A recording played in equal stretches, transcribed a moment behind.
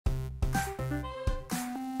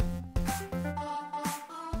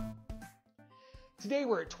Today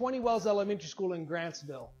we're at 20 Wells Elementary School in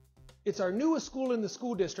Grantsville. It's our newest school in the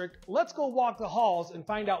school district. Let's go walk the halls and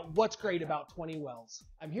find out what's great about 20 Wells.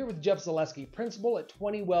 I'm here with Jeff Zaleski, principal at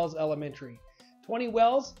 20 Wells Elementary. 20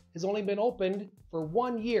 Wells has only been opened for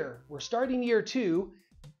 1 year. We're starting year 2.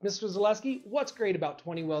 Mr. Zaleski, what's great about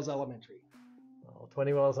 20 Wells Elementary? Well,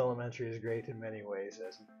 20 Wells Elementary is great in many ways.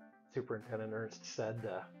 As Superintendent Ernst said,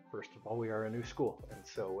 first of all, we are a new school. And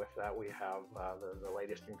so with that, we have the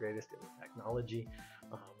latest and greatest in technology.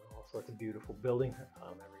 Also, it's a beautiful building,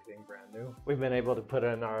 everything brand new. We've been able to put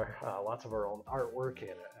in our lots of our own artwork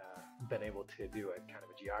and been able to do a kind of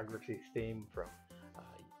a geography theme from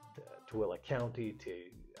Tooele County to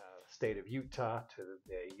state of Utah to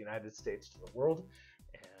the United States to the world,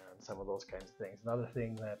 and some of those kinds of things. Another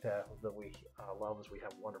thing that we love is we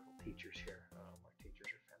have wonderful teachers here. Our teachers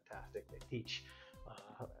are fantastic. They teach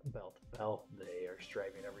bell to bell. They are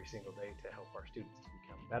striving every single day to help our students to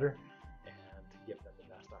become better and to give them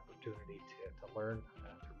the best opportunity to learn,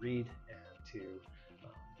 to read, and to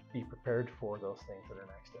be prepared for those things that are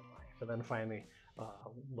next in life. And then finally,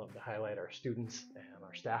 love to highlight our students and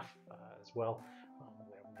our staff as well.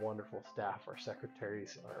 We have wonderful staff. Our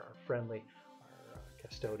secretaries are friendly. Our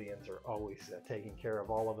custodians are always taking care of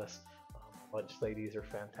all of us. Lunch ladies are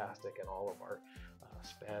fantastic, and all of our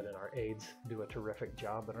SPED and our aides do a terrific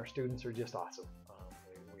job, and our students are just awesome.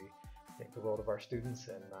 We think the world of our students,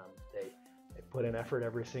 and they put in effort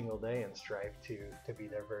every single day and strive to be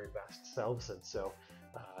their very best selves. And so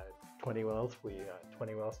 20 Wells,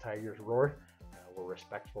 20 Wells Tigers roar. We're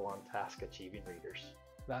respectful, on task, achieving readers.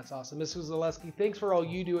 That's awesome. Mr. Zaleski, thanks for all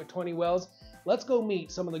you do at 20 Wells. Let's go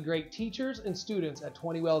meet some of the great teachers and students at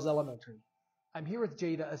 20 Wells Elementary. I'm here with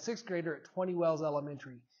Jada, a 6th grader at 20 Wells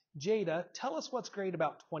Elementary. Jada, tell us what's great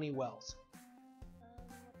about 20 Wells.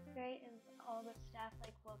 What's great is all the staff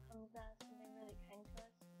welcomes us and they're really kind to us.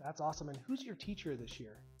 That's awesome. And who's your teacher this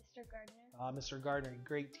year? Mr. Gardner. Mr. Gardner,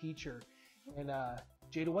 great teacher. And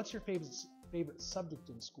Jada, what's your favorite subject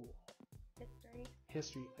in school? History.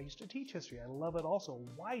 History. I used to teach history. I love it also.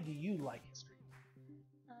 Why do you like history?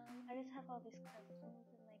 I just have all these questions and the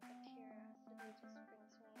curiosity just brings me in. I just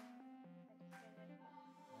get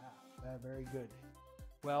it. Yeah, very good.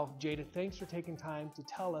 Well, Jada, thanks for taking time to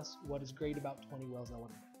tell us what is great about 20 Wells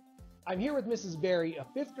Elementary. I'm here with Mrs. Berry, a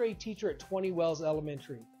 5th grade teacher at 20 Wells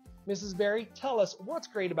Elementary. Mrs. Berry, tell us what's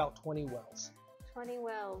great about 20 Wells. 20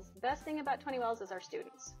 Wells. The best thing about 20 Wells is our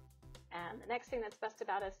students. And the next thing that's best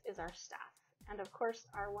about us is our staff. And of course,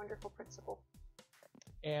 our wonderful principal.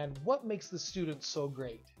 And what makes the students so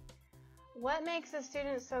great? What makes the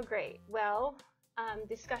students so great? Well,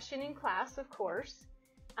 discussion in class, of course.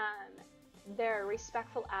 Their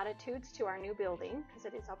respectful attitudes to our new building, because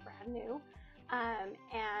it is all brand new.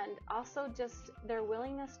 And also just their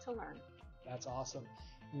willingness to learn. That's awesome.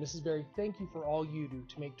 Mrs. Berry, thank you for all you do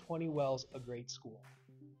to make 20 Wells a great school.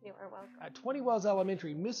 You are welcome. At 20 Wells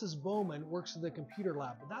Elementary, Mrs. Bowman works in the computer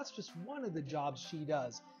lab, but that's just one of the jobs she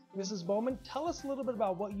does. Mrs. Bowman, tell us a little bit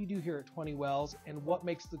about what you do here at 20 Wells and what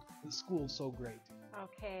makes the school so great.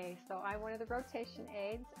 Okay, so I'm one of the rotation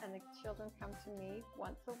aides, and the children come to me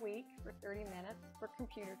once a week for 30 minutes for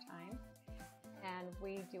computer time. And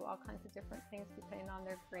we do all kinds of different things depending on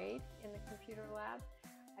their grade in the computer lab.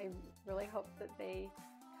 I really hope that they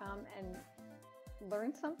come and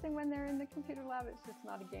learn something when they're in the computer lab. It's just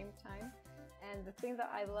not a game time. And the thing that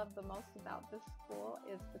I love the most about this school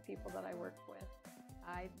is the people that I work with.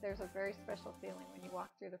 There's a very special feeling when you walk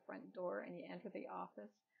through the front door and you enter the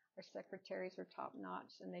office. Our secretaries are top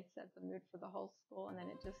notch and they set the mood for the whole school, and then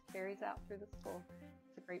it just carries out through the school.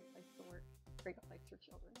 It's a great place to work, great place for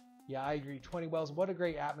children. Yeah, I agree. 20 Wells, what a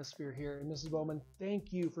great atmosphere here. And Mrs. Bowman,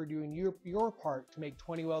 thank you for doing your part to make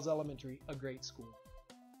 20 Wells Elementary a great school.